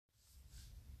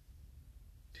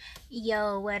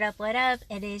Yo, what up, what up?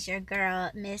 It is your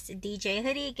girl, Miss DJ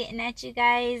Hoodie, getting at you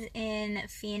guys in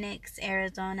Phoenix,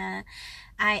 Arizona.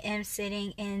 I am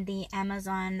sitting in the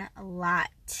Amazon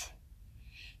lot.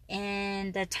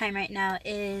 And the time right now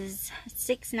is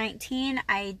 6:19.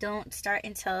 I don't start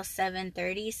until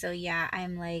 7:30, so yeah,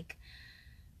 I'm like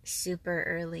super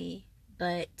early.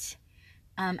 But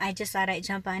I just thought I'd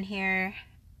jump on here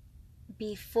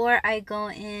before I go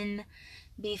in,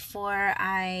 before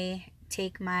I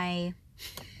take my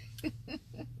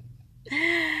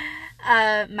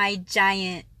my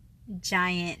giant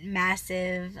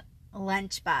massive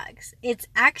lunchbox. It's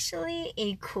actually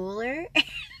a cooler.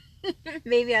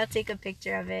 Maybe I'll take a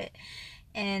picture of it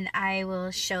and I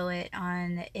will show it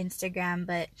on Instagram.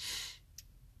 But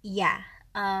yeah,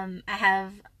 I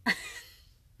have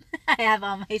I have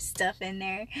all my stuff in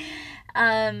there.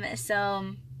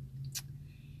 So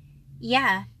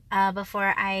yeah,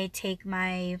 before I take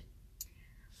my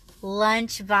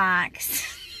lunch box,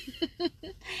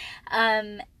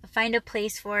 find a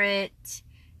place for it.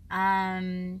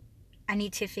 I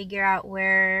need to figure out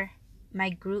where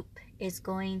my group is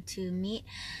going to meet.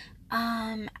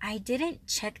 I didn't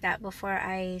check that before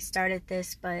I started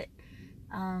this, but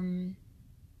an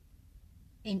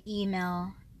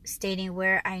email stating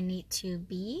where I need to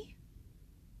be.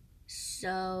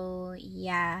 So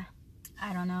yeah,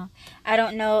 I don't know. I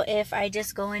don't know if I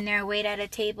just go in there, wait at a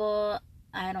table.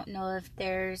 I don't know if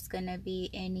there's gonna be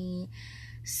any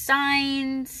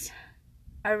signs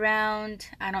around.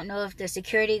 I don't know if the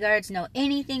security guards know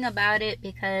anything about it,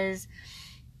 because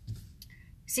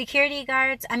security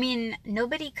guards, I mean,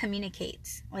 nobody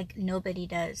communicates. Like, nobody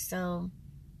does. So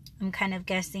I'm kind of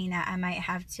guessing that I might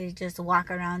have to just walk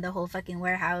around the whole fucking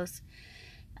warehouse,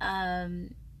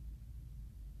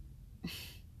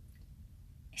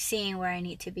 seeing where I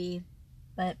need to be.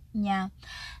 But yeah,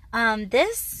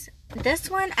 this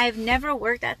one, I've never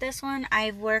worked at this one.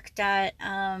 I've worked at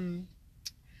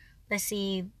let's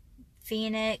see,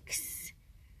 Phoenix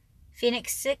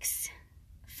 6,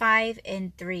 5,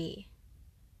 and 3.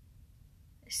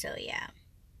 So yeah,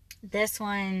 this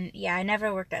one, yeah, I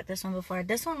never worked at this one before.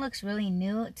 This one looks really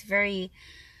new. It's very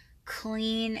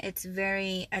clean. It's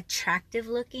very attractive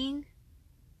looking.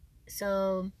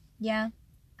 So yeah,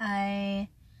 I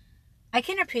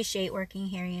can appreciate working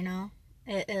here, you know.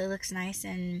 It looks nice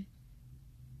and,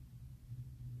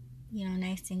 you know,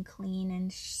 nice and clean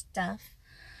and stuff.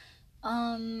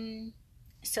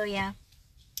 So yeah,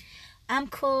 I'm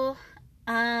cool.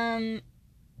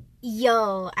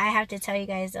 Yo, I have to tell you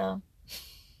guys though.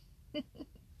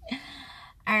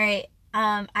 All right.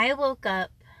 I woke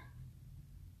up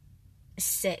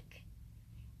sick,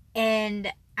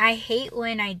 and I hate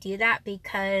when I do that,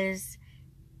 because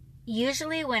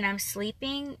usually when I'm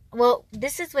sleeping, well,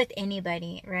 this is with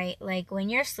anybody, right? Like, when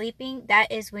you're sleeping,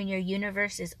 that is when your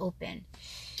universe is open.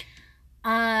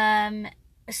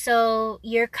 So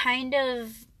you're kind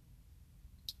of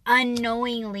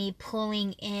unknowingly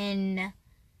pulling in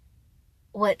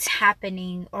what's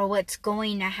happening or what's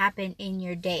going to happen in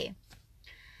your day.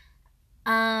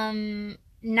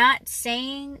 Not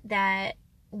saying that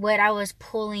what I was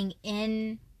pulling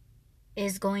in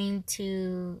is going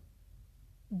to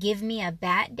give me a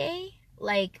bad day.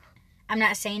 Like, I'm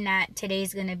not saying that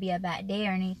today's gonna be a bad day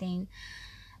or anything.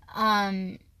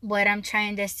 What I'm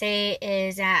trying to say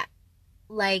is that,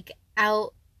 like,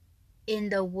 out in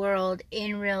the world,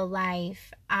 in real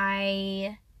life,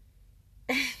 I'm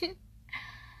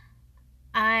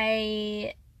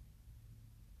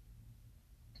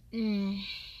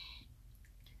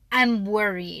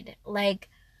worried. Like,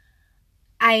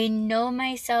 I know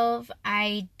myself.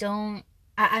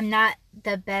 I'm not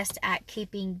the best at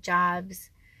keeping jobs,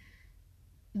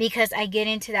 because I get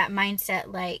into that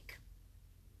mindset like,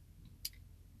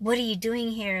 what are you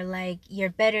doing here? Like, you're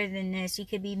better than this. You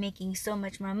could be making so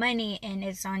much more money, and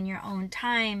it's on your own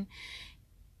time.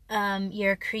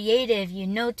 You're creative. You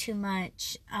know too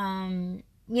much.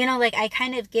 You know, like, I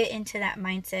kind of get into that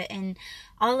mindset, and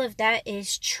all of that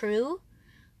is true.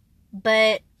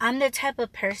 But I'm the type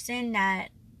of person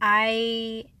that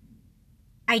I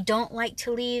don't like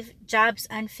to leave jobs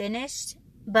unfinished.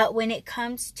 But when it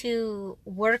comes to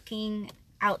working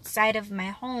outside of my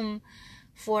home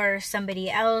for somebody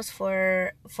else,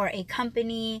 for a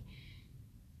company,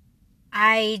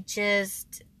 I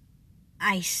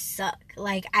suck.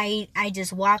 Like, I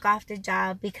just walk off the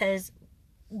job, because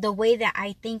the way that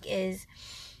I think is,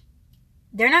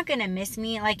 they're not gonna miss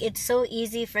me. Like, it's so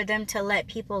easy for them to let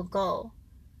people go.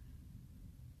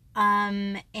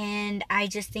 And I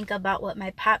just think about what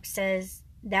my pop says,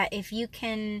 that if you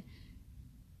can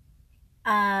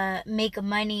make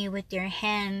money with your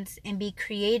hands and be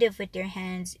creative with your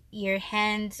hands. Your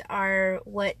hands are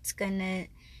what's gonna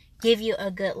give you a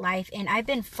good life. And I've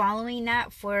been following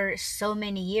that for so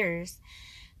many years.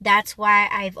 That's why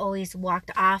I've always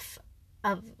walked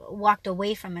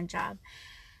away from a job.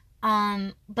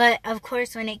 But of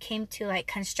course, when it came to like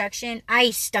construction,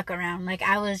 I stuck around. Like,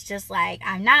 I was just like,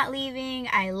 I'm not leaving.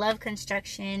 I love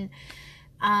construction.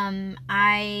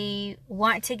 I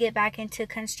want to get back into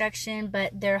construction,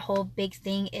 but their whole big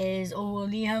thing is, oh, well,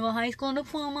 do you have a high school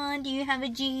diploma? Do you have a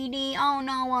GED? Oh,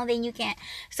 no, well, then you can't.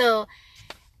 So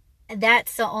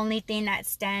that's the only thing that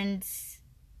stands,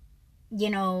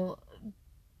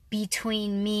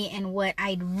 between me and what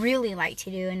I'd really like to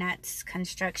do, and that's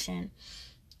construction.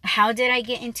 How did I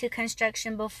get into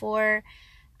construction before?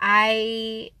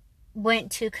 I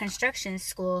went to construction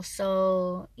school.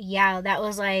 So yeah, that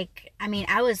was like,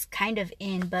 I was kind of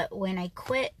in, but when I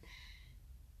quit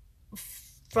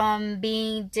from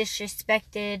being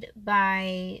disrespected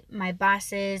by my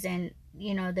bosses and,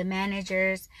 the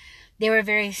managers, they were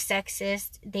very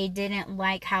sexist. They didn't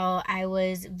like how I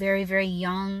was very, very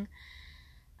young.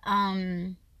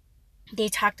 They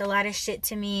talked a lot of shit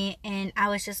to me, and I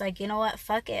was just like, you know what,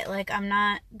 fuck it. Like, I'm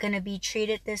not gonna be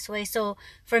treated this way. So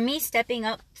for me, standing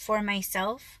up for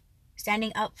myself,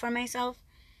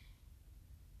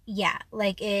 yeah,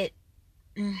 like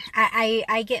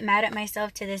I get mad at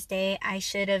myself to this day. I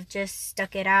should have just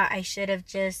stuck it out. I should have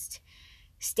just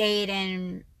stayed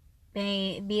and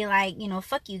be like,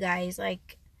 fuck you guys.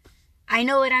 Like, I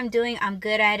know what I'm doing. I'm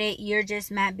good at it. You're just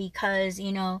mad because,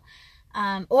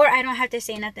 or I don't have to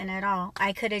say nothing at all.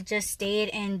 I could have just stayed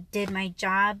and did my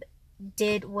job,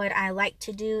 did what I like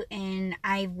to do, and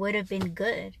I would have been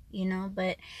good,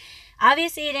 but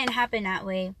obviously it didn't happen that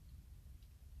way.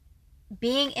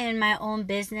 Being in my own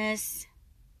business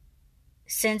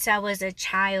since I was a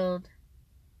child,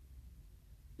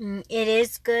 it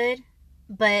is good,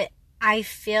 but I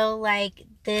feel like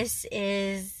this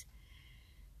is,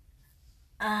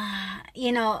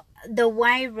 the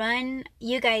Why Run,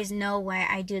 you guys know why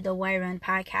I do the Why Run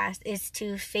podcast, is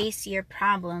to face your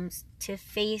problems, to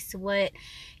face what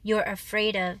you're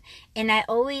afraid of. And I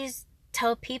always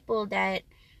tell people that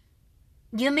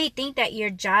you may think that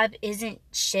your job isn't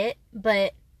shit,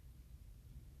 but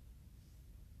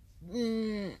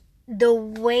the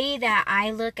way that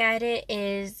I look at it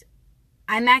is,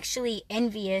 I'm actually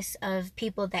envious of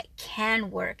people that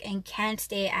can work and can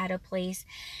stay at a place,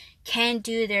 can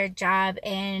do their job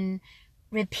and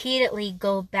repeatedly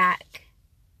go back.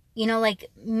 Like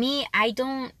me,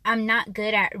 I'm not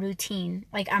good at routine.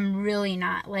 Like, I'm really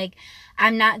not. Like,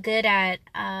 I'm not good at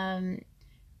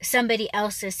somebody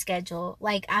else's schedule.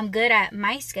 Like, I'm good at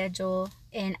my schedule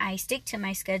and I stick to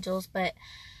my schedules, but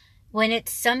when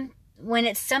it's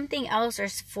something else or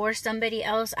for somebody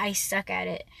else, I suck at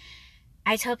it.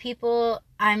 I tell people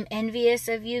I'm envious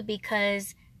of you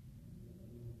because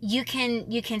you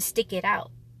can stick it out.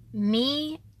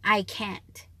 Me, I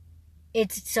can't.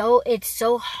 It's so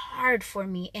hard for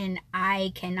me, and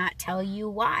I cannot tell you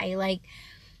why. Like,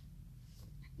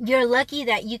 you're lucky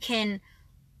that you can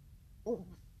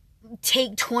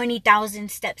take 20,000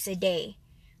 steps a day.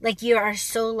 Like, you are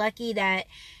so lucky that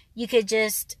you could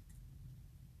just,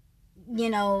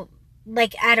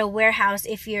 like at a warehouse,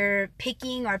 if you're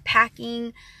picking or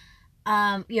packing,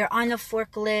 you're on a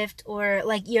forklift, or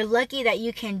like, you're lucky that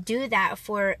you can do that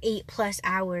for 8+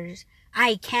 hours.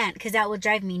 I can't, because that would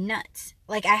drive me nuts.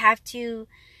 Like, I have to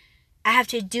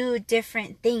do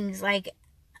different things. Like,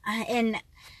 and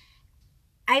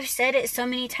I've said it so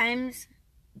many times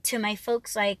to my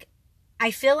folks, like,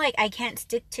 I feel like I can't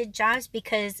stick to jobs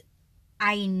because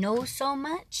I know so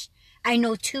much. I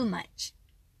know too much.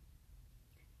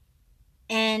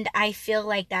 And I feel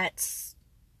like that's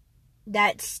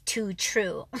too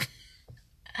true.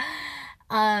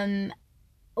 When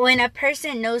a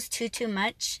person knows too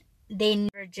much, they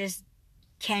never just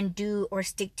can do or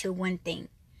stick to one thing.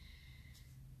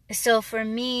 So for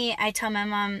me, I tell my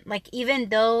mom, like, even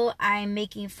though I'm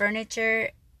making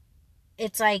furniture,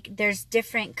 it's like there's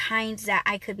different kinds that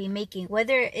I could be making,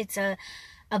 whether it's a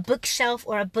bookshelf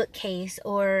or a bookcase,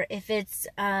 or if it's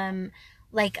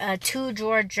like a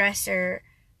 2-drawer dresser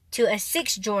to a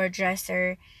 6-drawer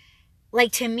dresser.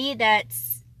 Like, to me,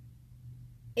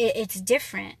 it's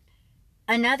different.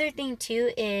 Another thing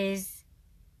too is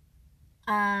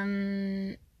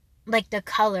like the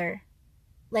color.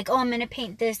 Like, oh, I'm gonna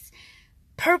paint this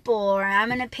purple, or I'm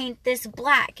gonna paint this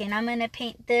black, and I'm gonna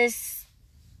paint this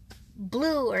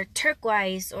blue or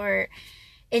turquoise, or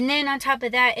And then on top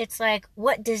of that, it's like,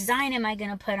 what design am I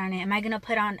gonna put on it? Am I gonna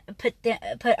put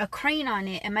a crane on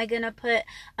it? Am I gonna put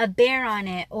a bear on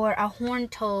it, or a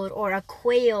horned toad, or a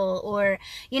quail, or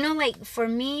like, for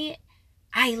me,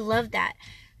 I love that.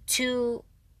 To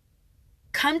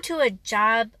come to a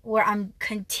job where I'm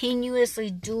continuously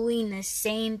doing the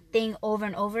same thing over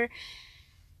and over,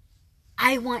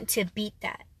 I want to beat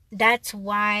that. That's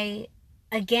why,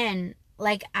 again,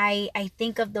 like, I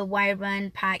think of the Why Run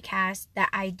podcast that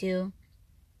I do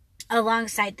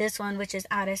alongside this one, which is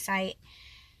Out of Sight.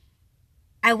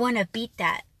 I want to beat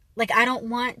that. Like, I don't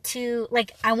want to,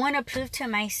 like, I want to prove to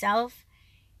myself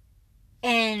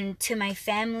and to my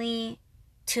family,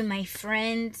 to my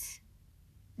friends,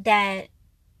 that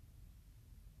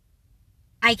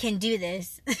I can do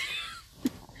this.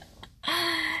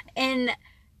 And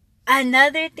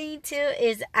another thing too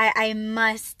is I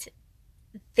must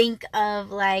think of,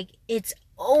 like, it's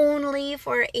only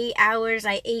for 8 hours,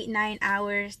 like 8-9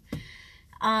 hours,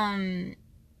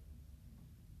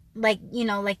 like,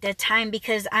 like the time,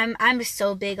 because I'm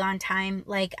so big on time.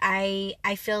 Like, I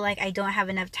feel like I don't have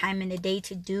enough time in the day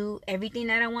to do everything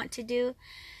that I want to do,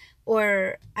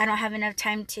 or I don't have enough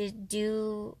time to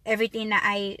do everything that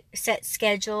I set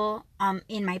schedule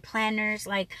in my planners.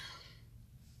 Like,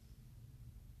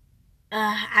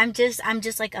 I'm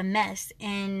just like a mess.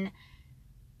 And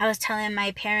I was telling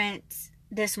my parents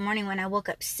this morning when I woke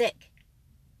up sick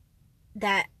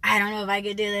that I don't know if I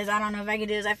could do this. I don't know if I could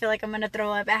do this. I feel like I'm going to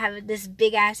throw up. I have this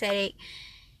big ass headache.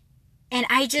 And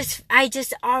I just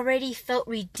already felt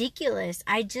ridiculous.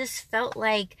 I just felt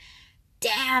like,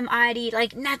 damn, Adi,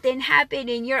 like, nothing happened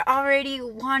and you're already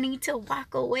wanting to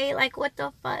walk away. Like, what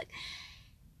the fuck?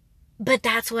 But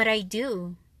that's what I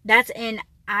do. And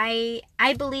I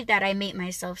believe that I made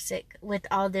myself sick with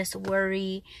all this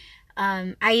worry.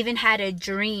 I even had a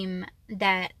dream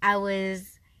that I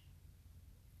was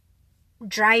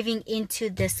driving into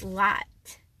this lot.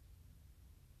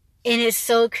 And it's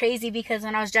so crazy because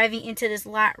when I was driving into this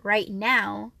lot right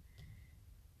now,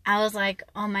 I was like,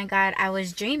 oh my God, I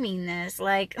was dreaming this.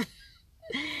 Like,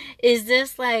 is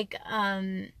this like,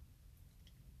 I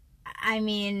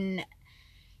mean,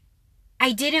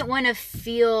 I didn't want to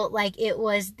feel like it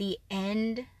was the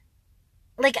end.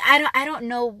 Like, I don't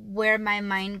know where my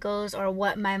mind goes or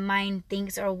what my mind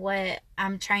thinks or what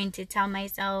I'm trying to tell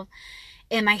myself.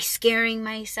 Am I scaring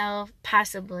myself?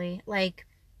 Possibly. Like,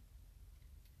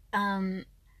 I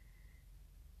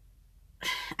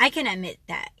can admit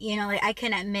that, like, I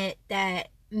can admit that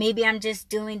maybe I'm just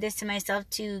doing this to myself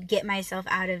to get myself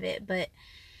out of it. But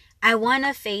I want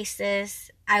to face this.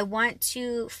 I want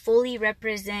to fully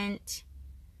represent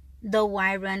the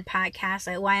Why Run podcast.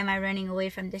 Like, why am I running away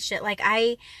from this shit? Like,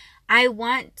 I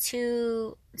want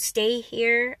to stay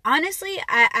here. Honestly,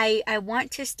 I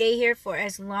want to stay here for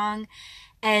as long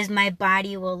as my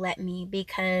body will let me,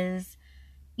 because,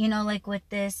 like, with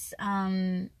this,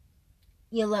 my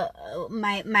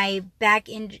back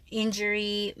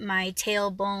injury, my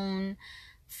tailbone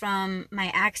from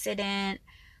my accident,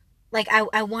 like,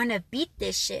 I want to beat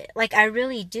this shit. Like, I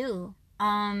really do.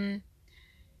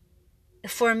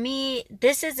 For me,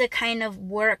 this is a kind of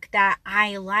work that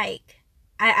I like.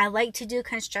 I like to do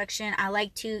construction. I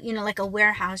like to, like a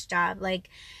warehouse job. Like,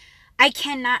 I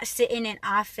cannot sit in an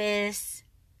office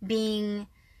being,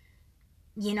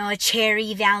 a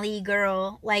Cherry Valley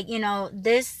girl. Like,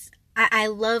 I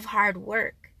love hard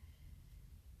work.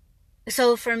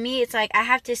 So for me, it's like I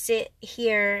have to sit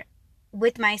here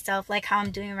with myself, like how I'm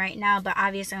doing right now. But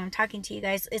obviously I'm talking to you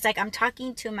guys. It's like I'm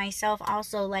talking to myself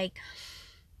also. Like,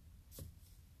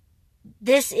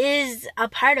 this is a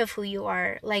part of who you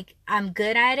are. Like, I'm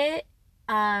good at it.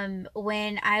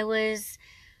 When I was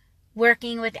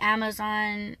working with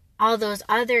Amazon, all those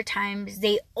other times,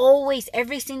 they always,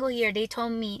 every single year, they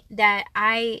told me that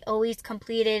I always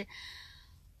completed,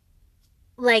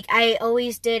 like, I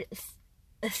always did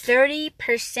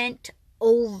 30%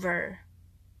 over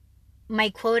my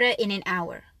quota in an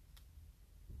hour.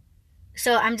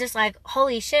 So I'm just like,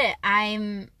 holy shit,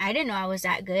 I didn't know I was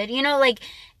that good, like,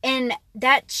 and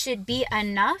that should be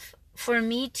enough for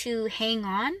me to hang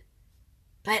on.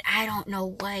 But I don't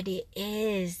know what it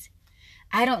is.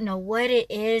 I don't know what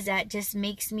it is that just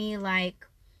makes me, like,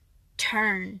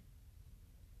 turn.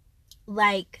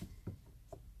 Like,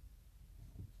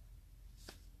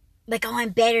 oh, I'm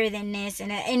better than this.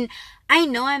 And I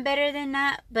know I'm better than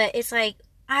that. But it's like,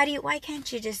 Adi, why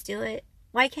can't you just do it?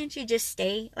 Why can't you just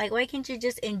stay? Like, why can't you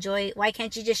just enjoy it? Why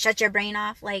can't you just shut your brain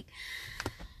off? Like,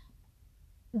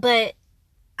 but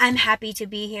I'm happy to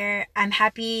be here. I'm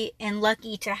happy and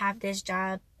lucky to have this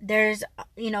job. There's,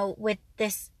 with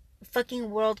this fucking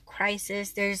world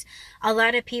crisis. There's a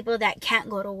lot of people that can't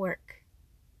go to work.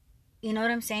 You know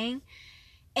what I'm saying?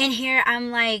 And here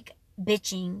I'm like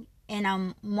bitching and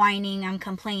I'm whining, I'm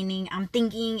complaining, I'm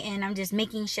thinking, and I'm just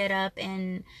making shit up,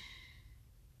 and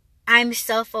I'm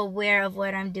self-aware of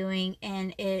what I'm doing,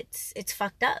 and it's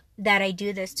fucked up that I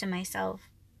do this to myself.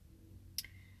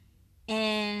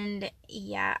 And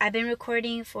yeah, I've been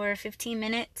recording for 15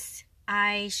 minutes.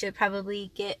 I should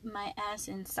probably get my ass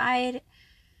inside,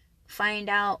 find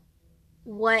out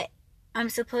what I'm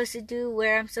supposed to do,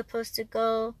 where I'm supposed to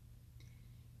go.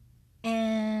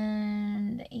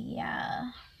 And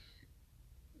yeah.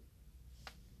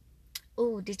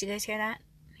 Oh, did you guys hear that?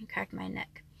 I cracked my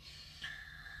neck.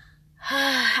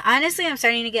 Honestly, I'm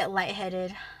starting to get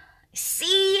lightheaded.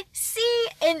 See,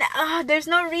 and there's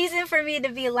no reason for me to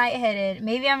be lightheaded.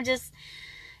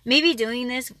 Maybe doing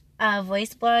this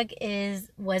voice blog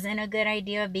wasn't a good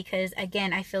idea, because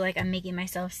again, I feel like I'm making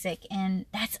myself sick, and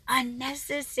that's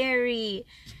unnecessary.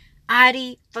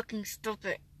 Adi, fucking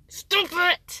stupid.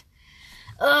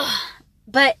 Ugh.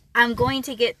 But I'm going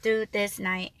to get through this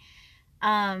night.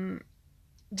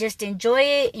 Just enjoy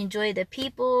it, enjoy the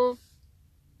people,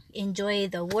 enjoy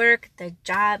the work, the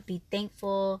job, be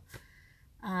thankful.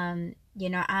 You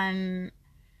know, I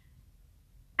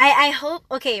hope,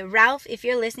 okay, Ralph, if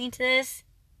you're listening to this,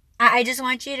 I just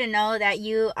want you to know that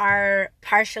you are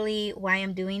partially why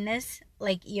I'm doing this.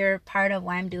 Like, you're part of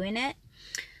why I'm doing it.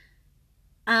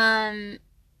 Don't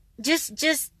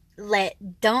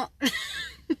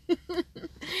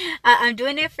I'm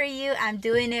doing it for you. I'm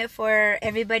doing it for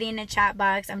everybody in the chat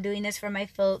box. I'm doing this for my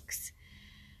folks.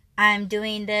 I'm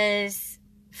doing this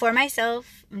for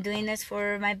myself. I'm doing this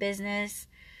for my business.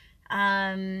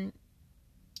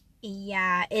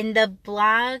 Yeah, in the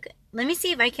blog, let me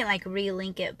see if I can like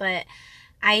relink it, but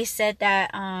I said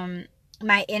that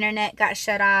my internet got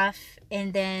shut off,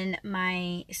 and then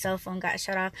my cell phone got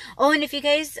shut off. Oh, and if you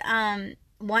guys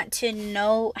want to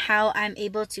know how I'm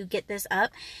able to get this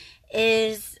up,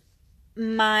 is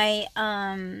my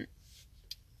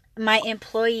my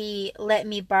employee let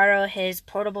me borrow his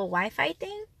portable Wi-Fi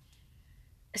thing.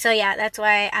 So yeah, that's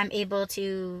why I'm able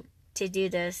to do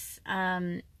this,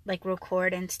 like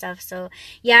record and stuff. So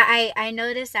yeah, I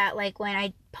noticed that like when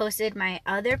I posted my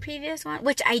other previous one,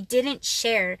 which I didn't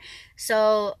share.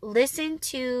 So listen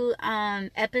to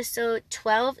episode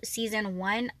 12 season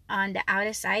 1 on the Out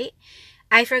of Sight.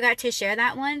 I forgot to share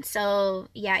that one. So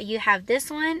yeah, you have this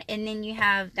one and then you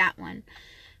have that one.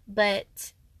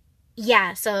 But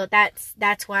yeah, so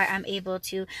that's why I'm able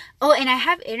to. Oh, and I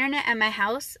have internet at my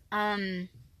house.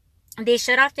 They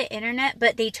shut off the internet,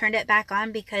 but they turned it back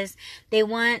on because they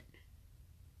want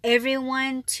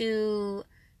everyone to,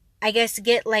 I guess,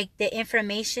 get like the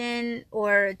information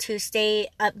or to stay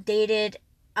updated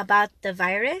about the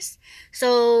virus.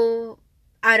 So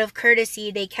out of courtesy,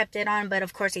 they kept it on, but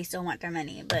of course they still want their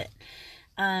money. But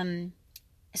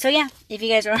so yeah, if you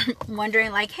guys are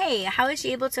wondering like, hey, how is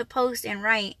she able to post and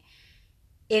write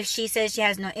if she says she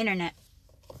has no internet?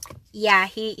 Yeah,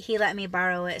 he let me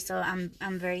borrow it, so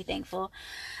I'm very thankful.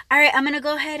 All right, I'm gonna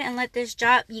go ahead and let this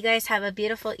drop. You guys have a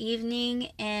beautiful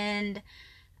evening, and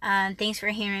thanks for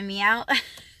hearing me out.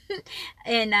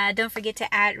 And don't forget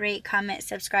to add, rate, comment,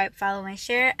 subscribe, follow, and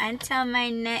share. Until my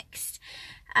next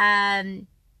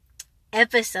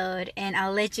episode, and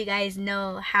I'll let you guys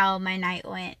know how my night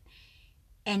went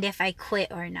and if I quit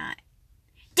or not.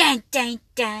 Dun, dun,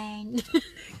 dun.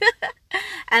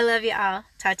 I love you all.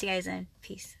 Talk to you guys then.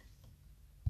 Peace.